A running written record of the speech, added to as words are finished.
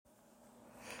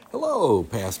Hello,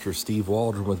 Pastor Steve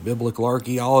Waldron with Biblical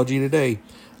Archaeology Today.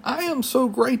 I am so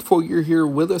grateful you're here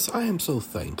with us. I am so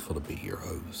thankful to be your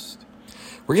host.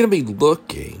 We're going to be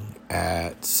looking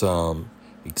at some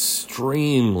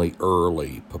extremely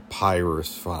early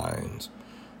papyrus finds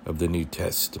of the New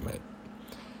Testament.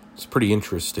 It's pretty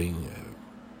interesting.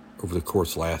 Over the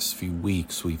course of the last few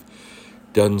weeks, we've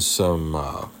done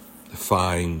some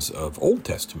finds of Old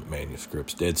Testament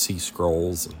manuscripts, Dead Sea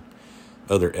Scrolls, and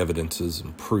other evidences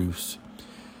and proofs.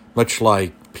 Much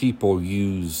like people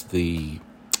use the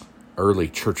early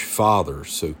church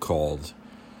fathers, so-called,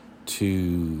 I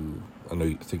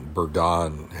think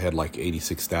Burgon had like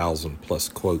 86,000 plus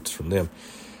quotes from them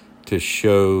to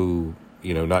show,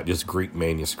 not just Greek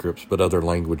manuscripts, but other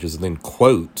languages, and then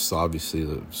quotes. Obviously,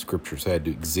 the scriptures had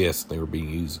to exist. They were being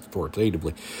used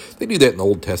authoritatively. They do that in the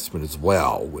Old Testament as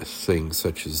well, with things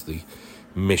such as the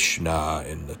Mishnah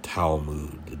and the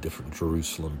Talmud, the different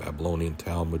Jerusalem, Babylonian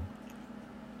Talmud,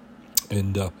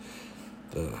 and the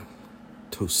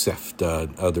Tosefta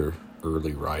and other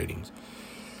early writings.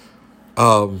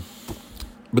 But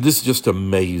this is just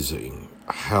amazing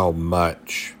how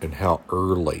much and how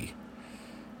early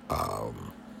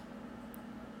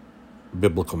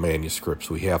biblical manuscripts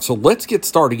we have. So let's get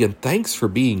started again. Thanks for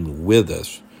being with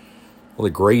us. One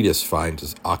of the greatest finds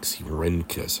is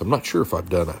Oxyrhynchus. I'm not sure if I've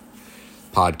done a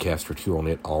podcast or two on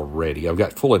it already. I've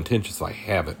got full intentions I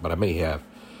haven't, but I may have.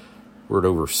 We're at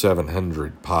over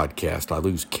 700 podcasts. I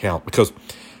lose count because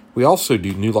we also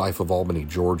do New Life of Albany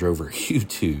George over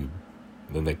YouTube.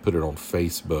 And then they put it on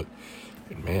Facebook.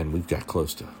 And man, we've got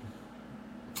close to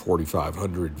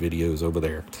 4,500 videos over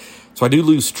there. So I do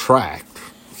lose track.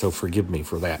 So forgive me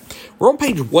for that. We're on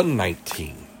page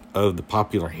 119 of the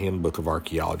Popular Handbook of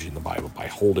Archaeology in the Bible by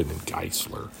Holden and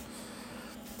Geisler.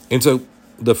 And so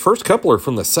the first couple are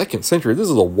from the 2nd century. This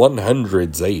is the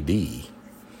 100s AD.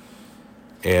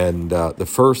 And the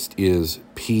first is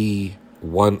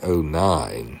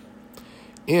P109.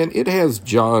 And it has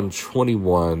John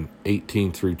 21,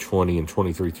 18 through 20, and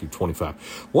 23 through 25.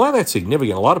 Why that's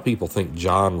significant, a lot of people think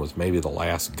John was maybe the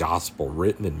last gospel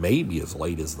written and maybe as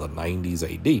late as the 90s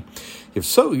AD. If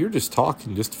so, you're just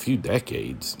talking just a few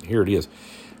decades. Here it is.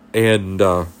 And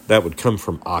that would come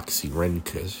from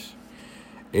Oxyrhynchus.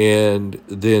 And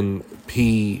then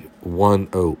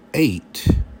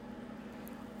P108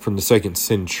 from the 2nd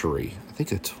century. I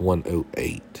think it's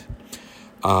 108.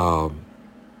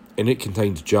 And it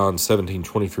contains John 17,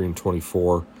 23, and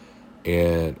 24,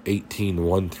 and 18,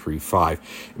 1 through 5.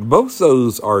 Both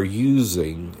those are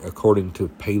using, according to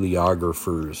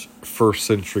paleographers, 1st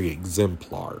century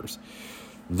exemplars.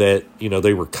 That,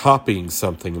 they were copying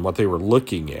something, and what they were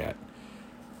looking at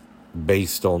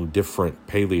based on different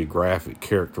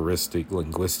paleographic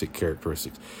linguistic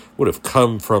characteristics, would have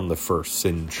come from the 1st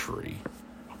century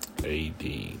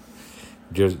AD.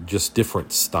 Just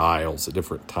different styles at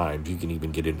different times. You can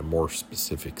even get into more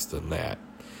specifics than that,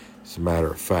 as a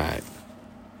matter of fact.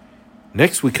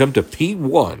 Next, we come to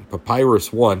P1,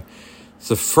 Papyrus 1. It's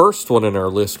the first one in our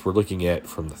list we're looking at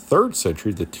from the 3rd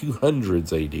century, the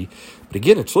 200s AD. But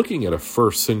again, it's looking at a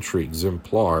 1st century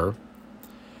exemplar.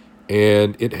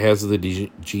 And it has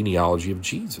the genealogy of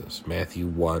Jesus, Matthew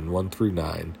 1, 1 through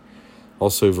 9.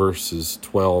 Also verses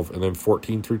 12 and then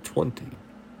 14 through 20. You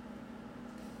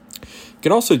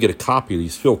can also get a copy of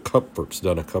these. Phil Comfort's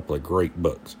done a couple of great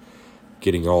books,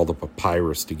 getting all the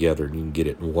papyrus together, and you can get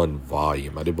it in one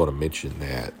volume. I did want to mention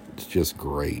that. It's just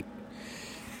great.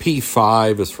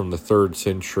 P5 is from the 3rd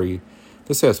century.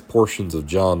 This has portions of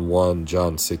John 1,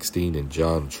 John 16, and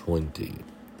John 20.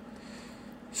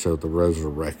 So the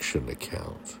resurrection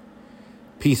account.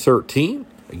 P13,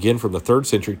 again from the 3rd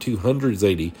century, 200s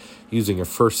AD, using a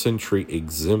 1st century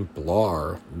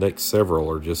exemplar. Next several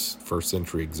are just 1st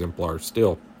century exemplars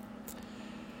still.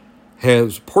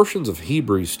 Has portions of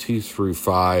Hebrews 2 through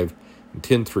 5 and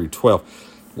 10 through 12.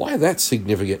 Why that's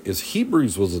significant is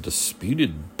Hebrews was a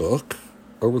disputed book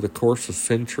over the course of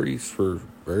centuries for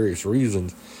various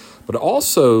reasons. But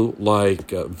also, like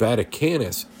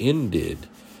Vaticanus ended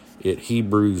at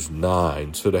Hebrews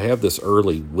 9. So to have this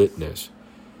early witness,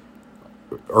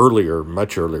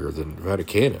 much earlier than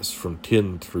Vaticanus, from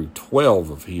 10 through 12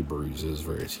 of Hebrews is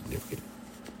very significant.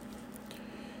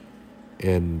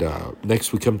 And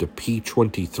next we come to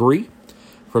P23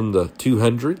 from the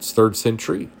 200s, 3rd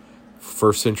century,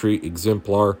 1st century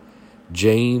exemplar,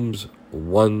 James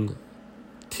 1,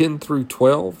 10 through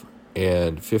 12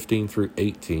 and 15 through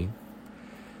 18.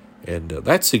 And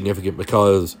that's significant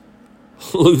because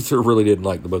Luther really didn't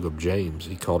like the book of James.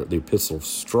 He called it the Epistle of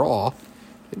Straw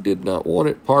and did not want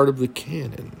it part of the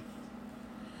canon.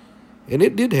 And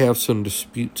it did have some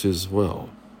disputes as well.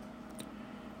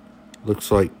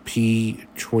 looks like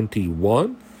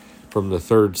P21 from the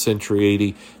 3rd century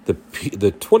AD.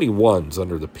 The 21s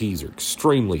under the P's are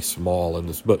extremely small in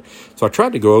this book. So I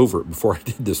tried to go over it before I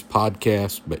did this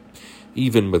podcast, but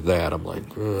even with that, I'm like,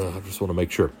 I just want to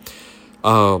make sure.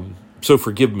 So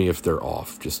forgive me if they're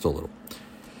off just a little.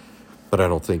 But I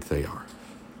don't think they are.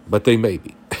 But they may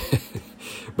be.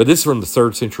 But this is from the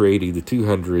 3rd century AD, the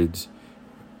 200s,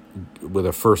 with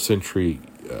a 1st century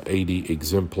AD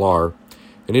exemplar.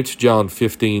 And it's John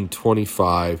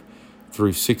 15:25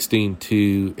 through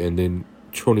 16:2, and then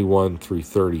 21 through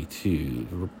 32.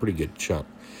 A pretty good chunk.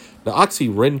 Now,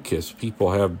 Oxyrhynchus,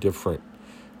 people have different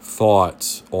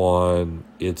thoughts on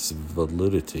its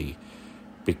validity,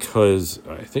 because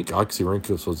I think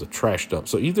Oxyrhynchus was a trash dump.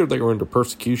 So either they were under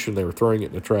persecution, they were throwing it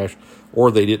in the trash,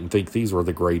 or they didn't think these were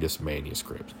the greatest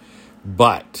manuscripts.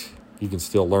 But you can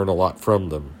still learn a lot from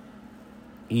them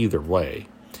either way.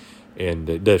 And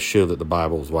it does show that the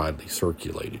Bible is widely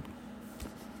circulated.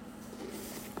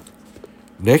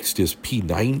 Next is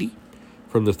P90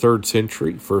 from the 3rd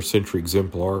century, 1st century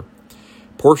exemplar.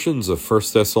 Portions of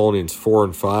 1 Thessalonians 4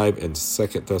 and 5 and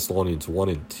 2 Thessalonians 1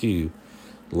 and 2.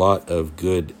 A lot of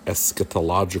good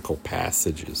eschatological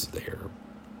passages there.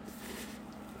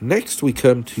 Next we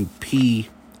come to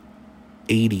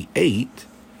P88.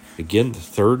 Again, the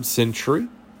 3rd century,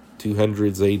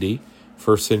 200s AD,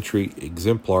 1st century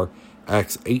exemplar.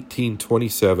 Acts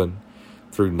 18:27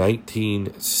 through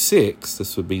 19:6.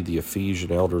 This would be the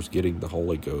Ephesian elders getting the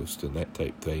Holy Ghost and that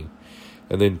type thing.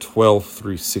 And then 12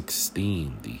 through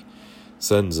 16, the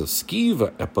Sons of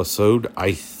Sceva episode,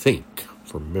 I think,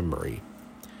 from memory.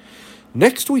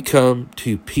 Next we come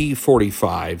to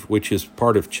P45, which is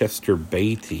part of Chester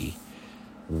Beatty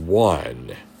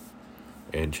 1.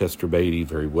 And Chester Beatty,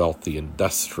 very wealthy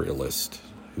industrialist,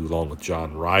 who along with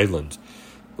John Rylands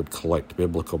would collect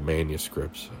biblical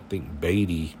manuscripts. I think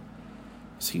Beatty,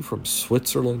 is he from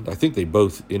Switzerland? I think they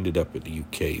both ended up in the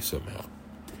UK somehow.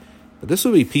 But this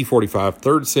would be P45,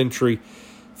 3rd century,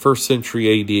 1st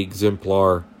century AD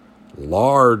exemplar.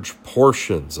 Large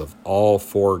portions of all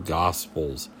 4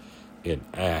 Gospels in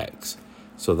Acts.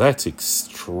 So that's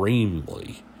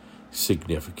extremely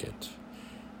significant,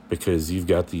 because you've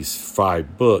got these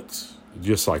 5 books,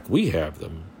 just like we have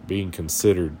them, being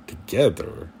considered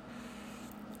together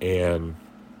and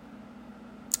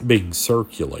being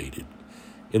circulated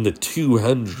in the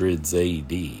 200s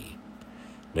AD.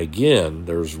 And again,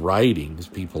 there's writings,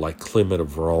 people like Clement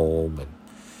of Rome and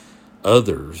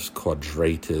others,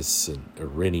 Quadratus and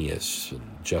Irenaeus and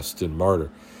Justin Martyr,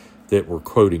 that were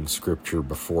quoting scripture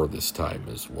before this time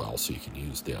as well, so you can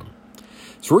use them.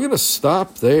 So we're going to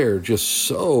stop there. Just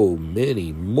so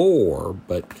many more,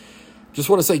 but just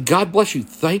want to say God bless you.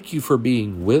 Thank you for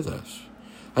being with us.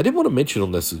 I did want to mention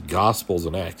on this Gospels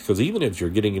and Acts, because even if you're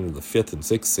getting into the 5th and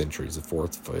 6th centuries, the 4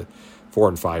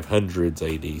 and 500s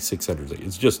AD, 600s AD,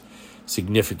 it's just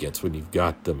significance when you've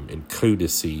got them in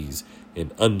codices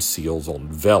and unseals on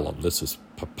vellum. This is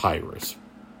papyrus,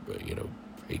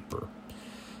 paper,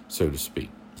 so to speak.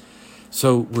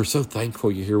 So we're so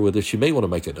thankful you're here with us. You may want to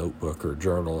make a notebook or a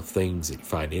journal of things that you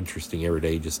find interesting every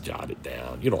day. Just jot it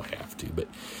down. You don't have to, but,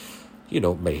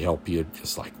 it may help you.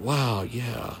 Just like, wow,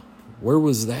 yeah, where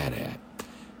was that at?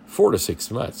 4 to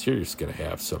 6 months, you're just going to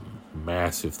have some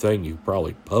massive thing you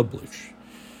probably publish.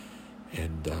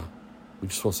 And we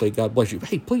just want to say God bless you.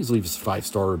 Hey, please leave us a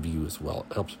 5-star review as well.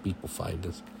 It helps people find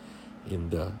us.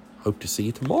 And hope to see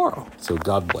you tomorrow. So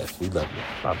God bless. We love you.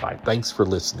 Bye-bye. Thanks for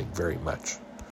listening very much.